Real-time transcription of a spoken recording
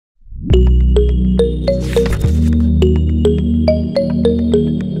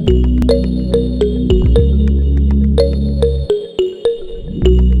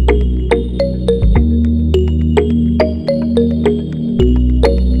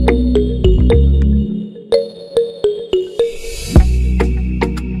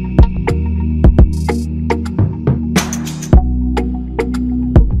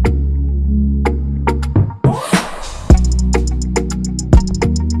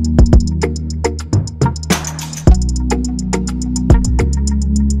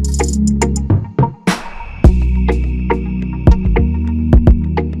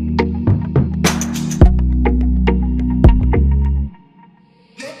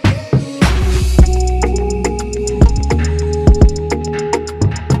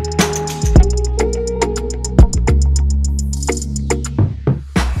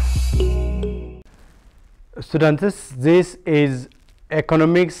students, this is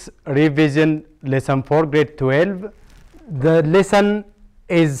economics revision lesson 4 grade 12. The lesson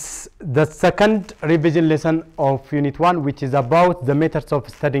is the second revision lesson of unit 1, which is about the methods of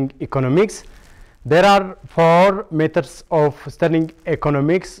studying economics. There are 4 methods of studying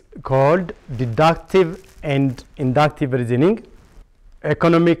economics called deductive and inductive reasoning,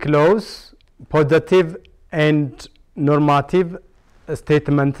 economic laws, positive and normative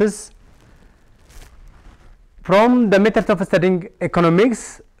statements. From the method of studying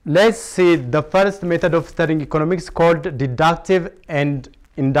economics, let's see the first method of studying economics called deductive and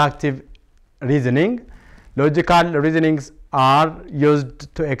inductive reasoning. Logical reasonings are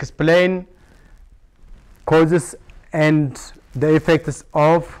used to explain causes and the effects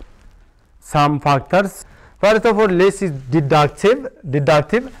of some factors. First of all, let's see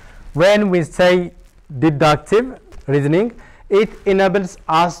deductive. When we say deductive reasoning, it enables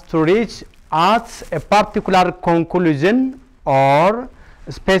us to reach at a particular conclusion or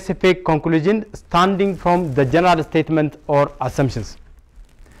specific conclusion standing from the general statement or assumptions.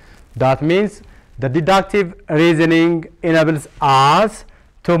 That means the deductive reasoning enables us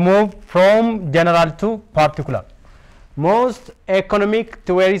to move from general to particular. Most economic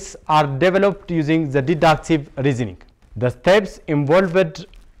theories are developed using the deductive reasoning. The steps involved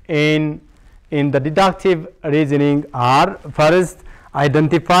in the deductive reasoning are: first,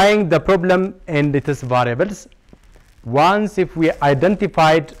 identifying the problem and its variables. Once if we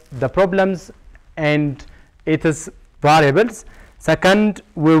identified the problems and its variables, second,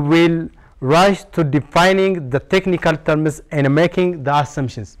 we will rush to defining the technical terms and making the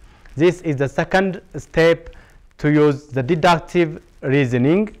assumptions. This is the second step to use the deductive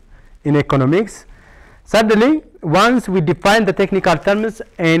reasoning in economics. Thirdly, once we define the technical terms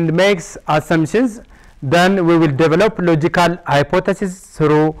and makes assumptions, then we will develop logical hypothesis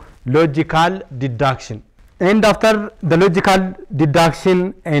through logical deduction. And after the logical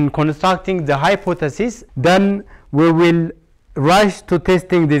deduction and constructing the hypothesis, then we will rush to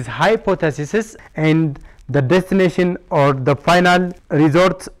testing these hypotheses, and the destination or the final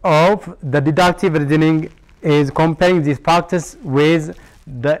result of the deductive reasoning is comparing these factors with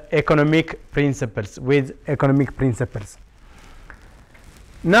the economic principles.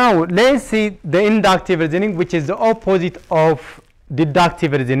 Now let's see the inductive reasoning, which is the opposite of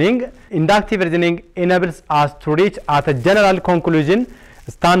deductive reasoning. Inductive reasoning enables us to reach at a general conclusion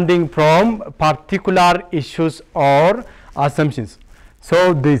standing from particular issues or assumptions.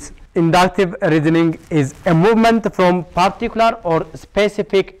 So this inductive reasoning is a movement from particular or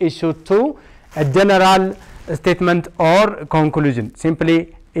specific issue to a general statement or conclusion.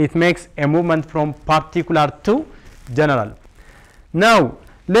 Simply, it makes a movement from particular to general. Now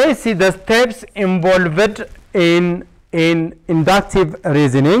let's see the steps involved in inductive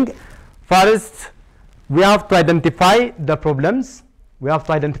reasoning. First, we have to identify the problems.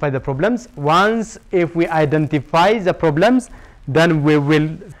 Once if we identify the problems, then we will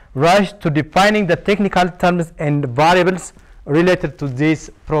rush to defining the technical terms and variables related to this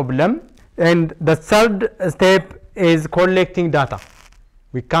problem. And the third step is collecting data.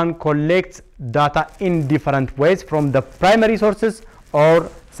 We can collect data in different ways from the primary sources or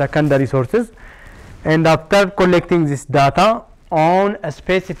secondary sources. And after collecting this data on a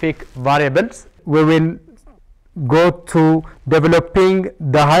specific variables, we will go to developing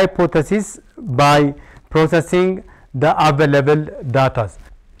the hypothesis by processing the available data.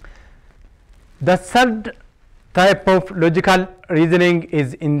 The third type of logical reasoning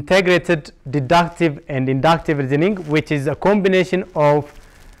is integrated deductive and inductive reasoning, which is a combination of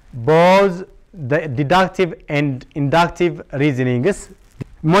both the deductive and inductive reasonings.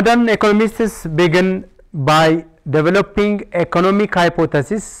 Modern economists begin by developing economic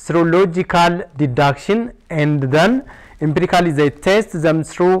hypotheses through logical deduction, and then empirically they test them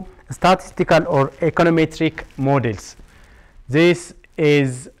through statistical or econometric models. This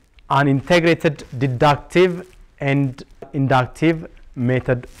is an integrated deductive and inductive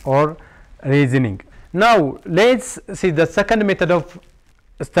method or reasoning. Now let's see the second method of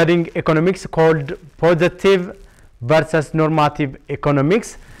studying economics called positive versus normative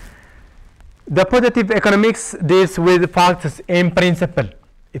economics. The positive economics deals with facts in principle.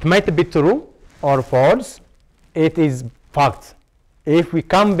 It might be true or false. It is facts. If we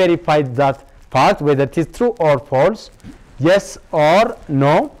can verify that fact, whether it is true or false, yes or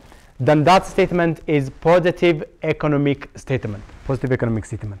no, then that statement is positive economic statement.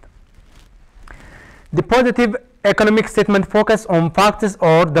 The positive economic statement focus on factors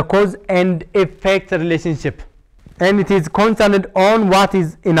or the cause and effect relationship, and it is concerned on what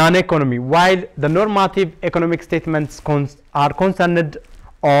is in an economy, while the normative economic statements are concerned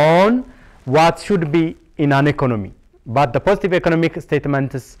on what should be in an economy. But the positive economic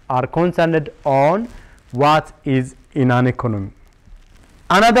statements are concerned on what is in an economy.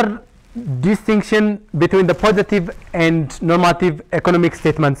 Another distinction between the positive and normative economic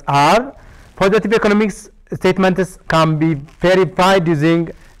statements are positive economic statements can be verified using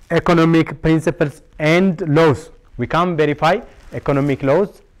economic principles and laws. We can verify economic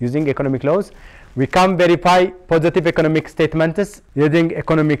laws using economic laws. We can verify positive economic statements using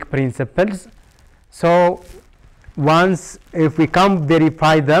economic principles. So once if we can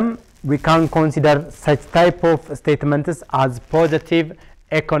verify them, we can consider such type of statements as positive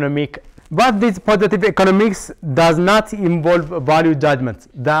economic. But this positive economics does not involve value judgments.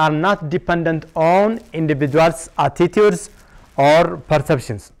 They are not dependent on individuals' attitudes or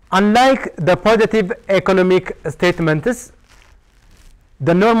perceptions. Unlike the positive economic statements,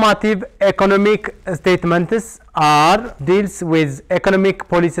 the normative economic statements deals with economic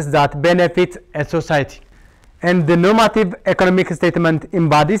policies that benefit a society. And the normative economic statement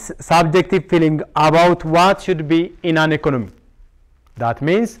embodies subjective feeling about what should be in an economy. That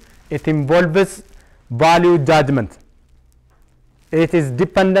means it involves value judgment. It is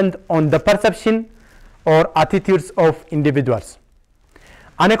dependent on the perception or attitudes of individuals.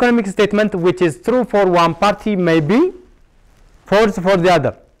 An economic statement which is true for one party may be false for the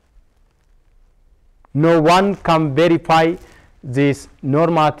other. No one can verify these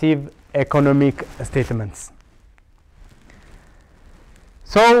normative economic statements.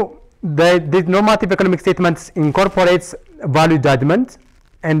 So these normative economic statements incorporates value judgment,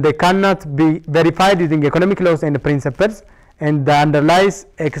 and they cannot be verified using economic laws and principles, and they underlies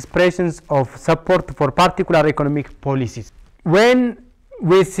expressions of support for particular economic policies. When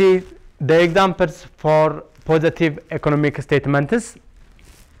we see the examples for positive economic statements,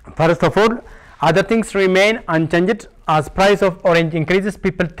 first of all, other things remain unchanged. As price of orange increases,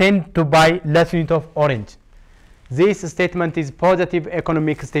 people tend to buy less unit of orange. This statement is positive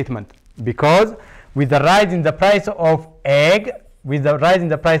economic statement, because with the rise in the price of egg,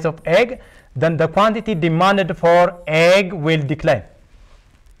 then the quantity demanded for egg will decline.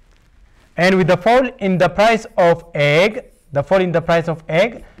 And with the fall in the price of egg,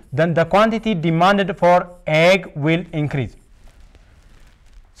 then the quantity demanded for egg will increase.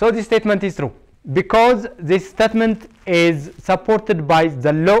 So this statement is true, because this statement is supported by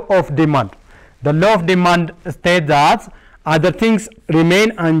the law of demand. The law of demand states that other things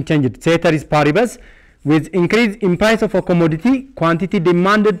remain unchanged, ceteris paribus. With increase in price of a commodity, quantity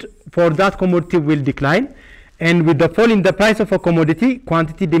demanded for that commodity will decline, and with the fall in the price of a commodity,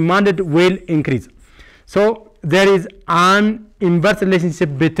 quantity demanded will increase. So there is an inverse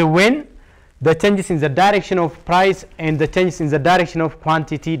relationship between the changes in the direction of price and the changes in the direction of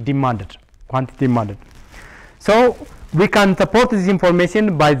quantity demanded. So we can support this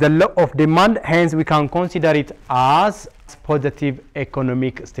information by the law of demand, hence we can consider it as positive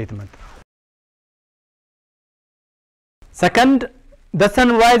economic statement. Second, the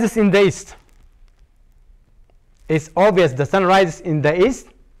sun rises in the east. It's obvious the sun rises in the east,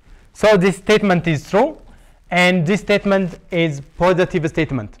 so this statement is true, and this statement is positive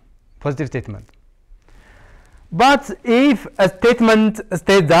statement. But if a statement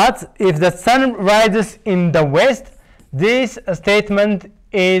states that if the sun rises in the west, this statement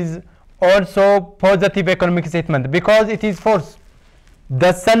is also positive economic statement, because it is false.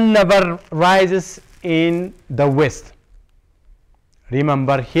 The sun never rises in the west.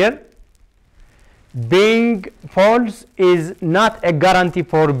 Remember here, being false is not a guarantee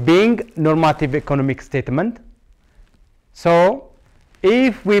for being normative economic statement. So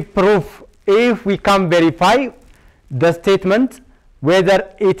if we can verify the statement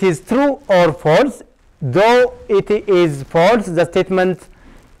whether it is true or false, though it is false, the statement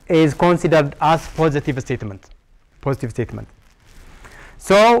is considered as positive statement.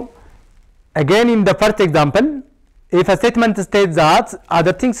 So again, in the first example, if a statement states that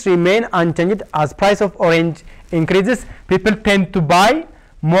other things remain unchanged, as price of orange increases, people tend to buy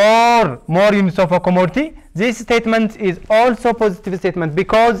more units of a commodity. This statement is also positive statement,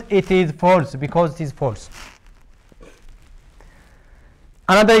 because it is false.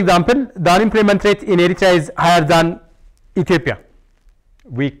 Another example, the unemployment rate in Eritrea is higher than Ethiopia.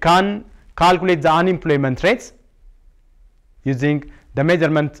 We can calculate the unemployment rates using the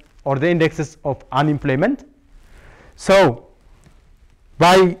measurement or the indexes of unemployment. So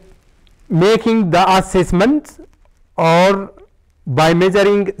by making the assessment or by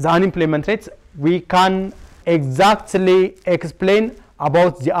measuring the unemployment rates, we can exactly explain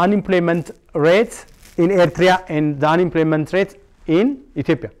about the unemployment rates in Eritrea and the unemployment rates in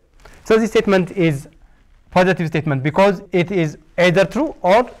Ethiopia. So this statement is positive statement, because it is either true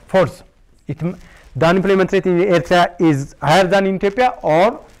or false. the unemployment rate in Eritrea is higher than in Ethiopia,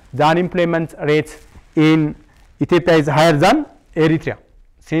 or the unemployment rate in Ethiopia is higher than Eritrea.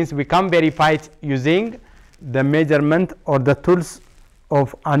 Since we can verify it using the measurement or the tools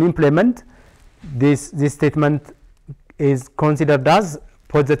of unemployment, this statement is considered as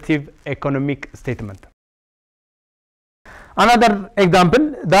positive economic statement. Another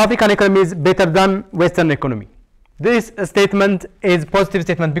example, the African economy is better than Western economy. This statement is positive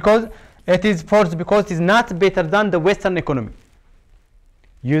statement because it is false, because it is not better than the Western economy.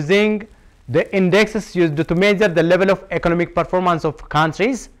 Using the indexes used to measure the level of economic performance of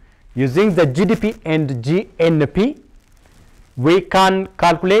countries, using the GDP and GNP, we can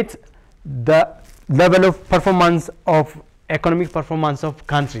calculate the level of performance of economic performance of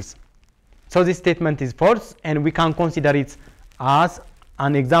countries. So this statement is false, and we can consider it as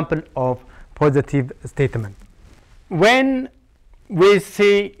an example of positive statement. When we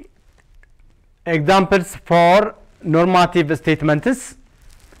see examples for normative statements,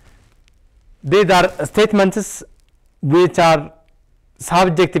 these are statements which are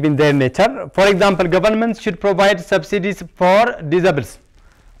subjective in their nature. For example, governments should provide subsidies for disabled.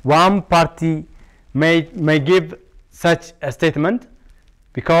 One party may give such a statement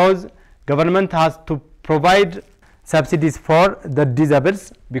because government has to provide subsidies for the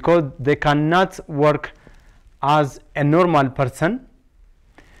disabled because they cannot work as a normal person.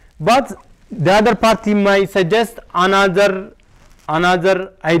 But the other party may suggest another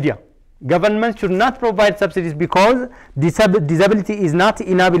idea. Government should not provide subsidies because disability is not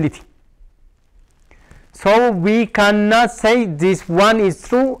inability. So we cannot say this one is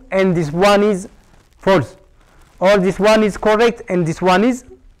true and this one is false, or this one is correct and this one is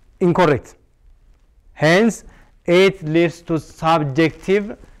incorrect. Hence, it leads to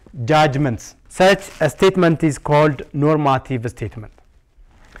subjective judgments. Such a statement is called normative statement.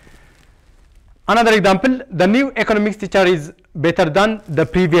 Another example, the new economics teacher is better than the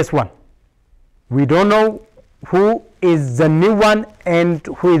previous one. We don't know who is the new one and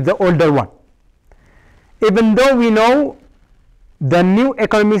who is the older one. Even though we know the new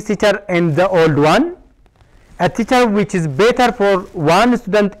economics teacher and the old one, a teacher which is better for one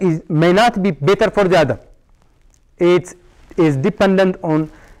student may not be better for the other. It is dependent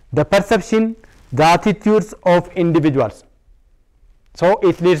on the perception, the attitudes of individuals. So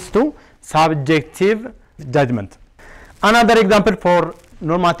it leads to subjective judgment. Another example for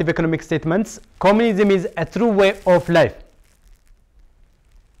normative economic statements, communism is a true way of life.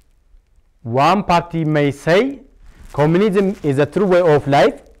 One party may say communism is a true way of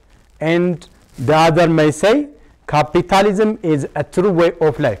life, and the other may say capitalism is a true way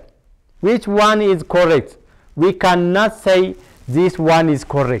of life. Which one is correct? We cannot say this one is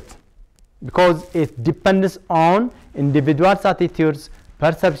correct because it depends on individuals' attitudes,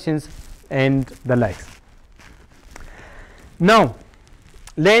 perceptions, and the likes. Now,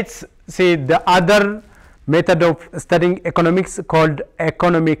 let's see the other method of studying economics called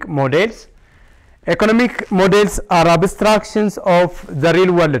economic models. Economic models are abstractions of the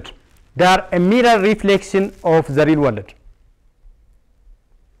real world. They are a mirror reflection of the real world.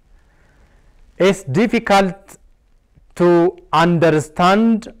 It's difficult to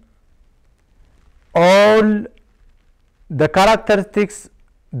understand all the characteristics,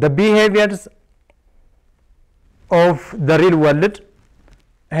 the behaviors of the real world.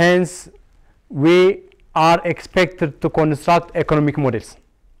 Hence, we are expected to construct economic models.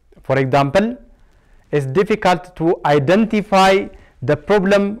 For example, it's difficult to identify the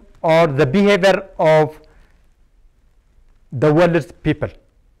problem or the behavior of the world's people.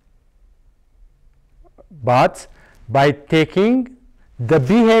 But by taking the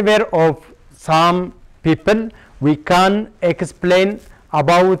behavior of some people, we can explain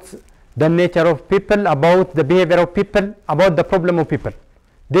about the nature of people, about the behavior of people, about the problem of people.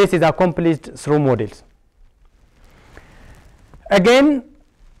 This is accomplished through models. Again,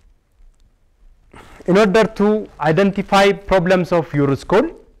 in order to identify problems of your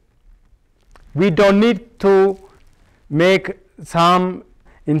school, we don't need to make some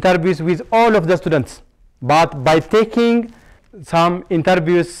interviews with all of the students, but by taking some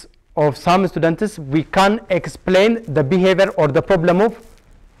interviews of some students, we can explain the behavior or the problem of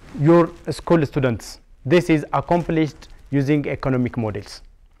your school students. This is accomplished using economic models.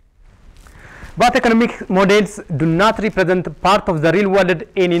 But economic models do not represent part of the real world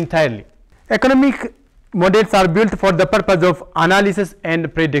entirely. Economic models are built for the purpose of analysis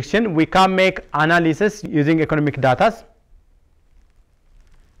and prediction. We can make analysis using economic data.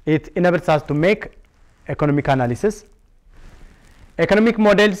 It enables us to make economic analysis. Economic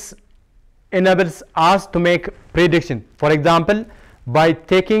models enables us to make prediction. For example, by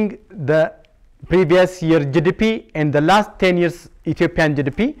taking the previous year GDP and the last 10 years Ethiopian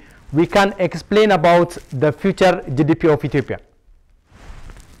GDP, we can explain about the future GDP of Ethiopia.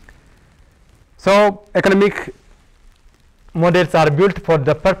 So economic models are built for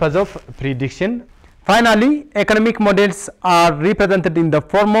the purpose of prediction. Finally, economic models are represented in the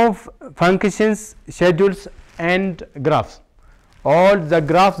form of functions, schedules, and graphs. All the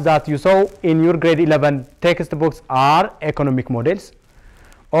graphs that you saw in your grade 11 textbooks are economic models.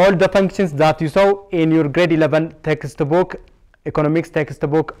 All the functions that you saw in your grade 11 textbook, economics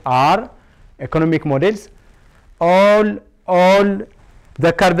textbook, are economic models. All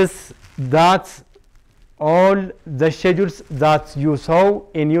the curves, all the schedules that you saw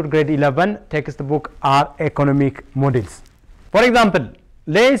in your grade 11 textbook are economic models. For example,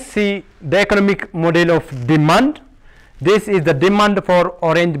 let's see the economic model of demand. This is the demand for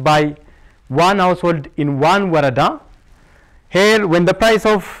orange by one household in one warada. Here, when the price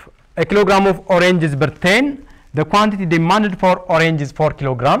of a kilogram of orange is 10, the quantity demanded for orange is 4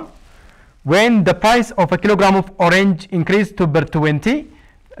 kilogram. When the price of a kilogram of orange increased to 20,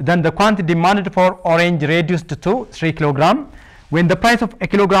 then the quantity demanded for orange reduced to 3 kilogram. When the price of a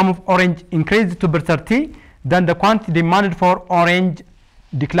kilogram of orange increased to 30, then the quantity demanded for orange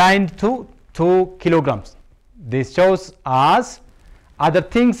declined to 2 kilograms. This shows us other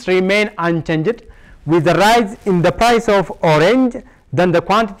things remain unchanged. With the rise in the price of orange, then the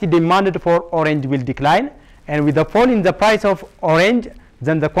quantity demanded for orange will decline, and with the fall in the price of orange,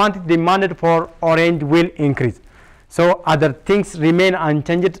 then the quantity demanded for orange will increase. So other things remain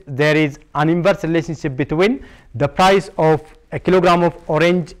unchanged. There is an inverse relationship between the price of a kilogram of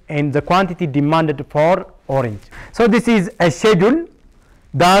orange and the quantity demanded for orange. So this is a schedule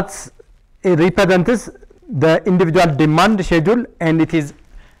that represents the individual demand schedule, and it is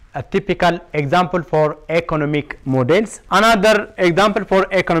a typical example for economic models. Another example for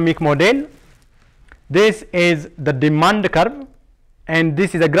economic model, this is the demand curve, and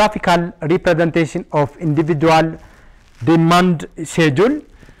this is a graphical representation of individual demand schedule.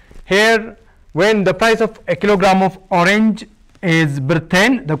 Here, when the price of a kilogram of orange is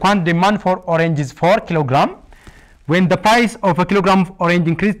 10, the quantity demand for orange is 4 kilogram. When the price of a kilogram of orange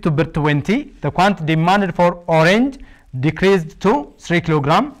increased to 20, the quantity demanded for orange decreased to 3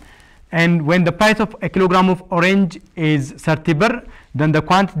 kilogram. And when the price of a kilogram of orange is 30 birr, then the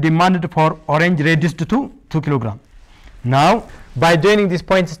quantity demanded for orange reduced to 2 kilogram. Now, by joining these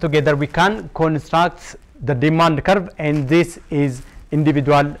points together, we can construct the demand curve, and this is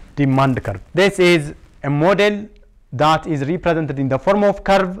individual demand curve. This is a model that is represented in the form of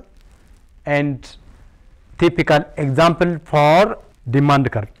curve and typical example for demand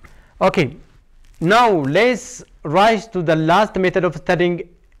curve. Okay, now let's rise to the last method of studying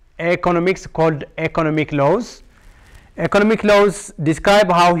economics called economic laws. Economic laws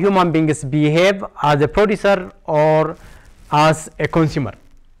describe how human beings behave as a producer or as a consumer.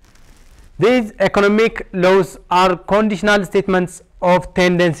 These economic laws are conditional statements of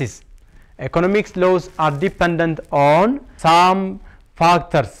tendencies. Economics laws are dependent on some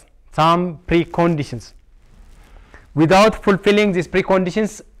factors, some preconditions. Without fulfilling these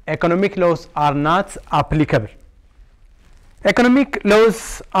preconditions, economic laws are not applicable. Economic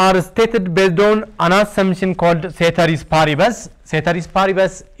laws are stated based on an assumption called ceteris paribus. Ceteris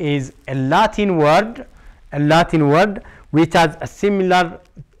paribus is a Latin word which has a similar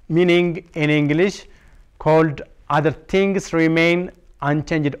meaning in English called other things remain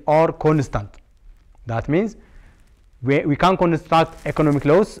unchanged or constant. That means we can construct economic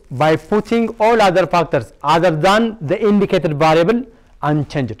laws by putting all other factors other than the indicated variable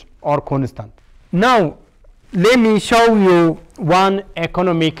unchanged or constant. Now, let me show you one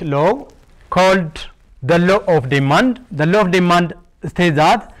economic law called the law of demand. The law of demand states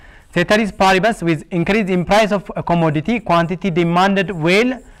that ceteris paribus, with increase in price of a commodity, quantity demanded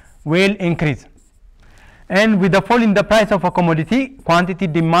will increase, and with the fall in the price of a commodity, quantity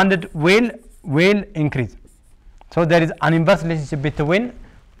demanded will increase. So there is an inverse relationship between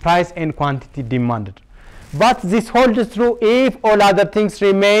price and quantity demanded. But this holds true if all other things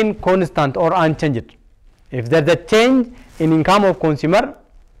remain constant or unchanged. If there is a change in income of consumer,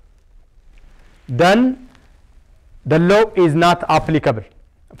 then the law is not applicable.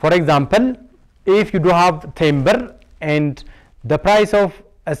 For example, if you do have 10 birr and the price of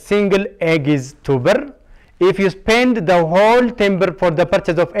a single egg is 2 birr, if you spend the whole 10 birr for the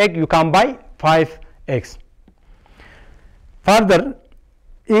purchase of egg, you can buy 5 eggs. Further,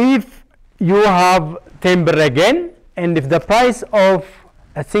 if you have 10 birr again, and if the price of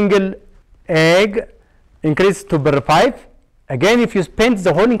a single egg increase to birr 5, again if you spend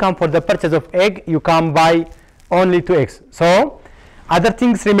the whole income for the purchase of egg, you can buy only 2 eggs. So other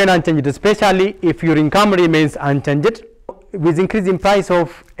things remain unchanged, especially if your income remains unchanged. With increase in price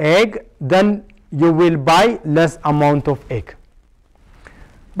of egg, then you will buy less amount of egg.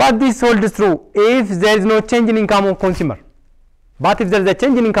 But this holds true if there is no change in income of consumer. But if there is a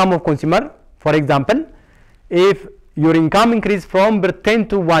change in income of consumer, for example, if your income increase from 10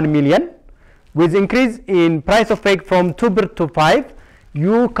 to 1 million, with increase in price of egg from 2 to 5,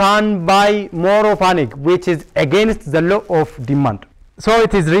 you can buy more of an egg, which is against the law of demand. So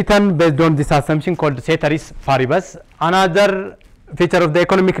it is written based on this assumption called ceteris paribus. Another feature of the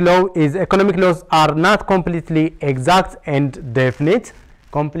economic law is economic laws are not completely exact and definite.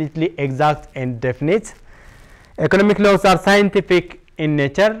 Economic laws are scientific in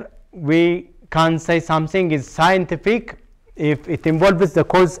nature. We can say something is scientific if it involves the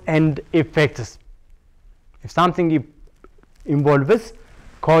cause and effects. If something involves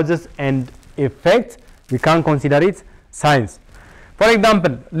causes and effects, we can consider it science. For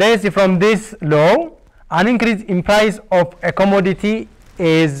example, let's say from this law, an increase in price of a commodity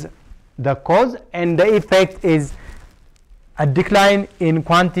is the cause and the effect is a decline in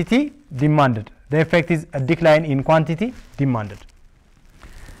quantity demanded. The effect is a decline in quantity demanded.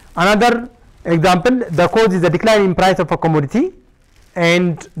 Another example, the cause is a decline in price of a commodity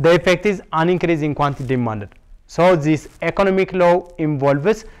and the effect is an increase in quantity demanded. So this economic law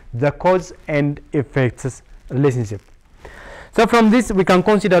involves the cause and effects relationship. So from this we can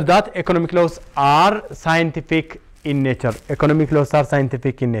consider that economic laws are scientific in nature.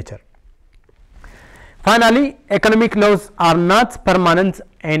 Finally, economic laws are not permanent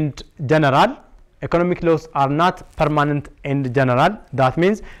and general. That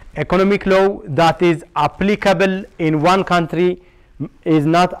means economic law that is applicable in one country is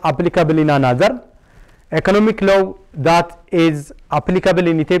not applicable in another. Economic law that is applicable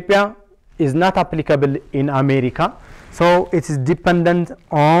in Ethiopia is not applicable in America. So it is dependent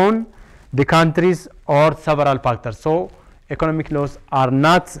on the countries or several factors. So economic laws are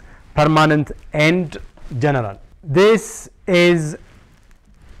not permanent and general. This is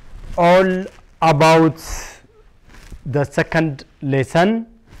all about the second lesson.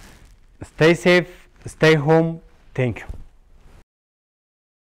 Stay safe, stay home. Thank you.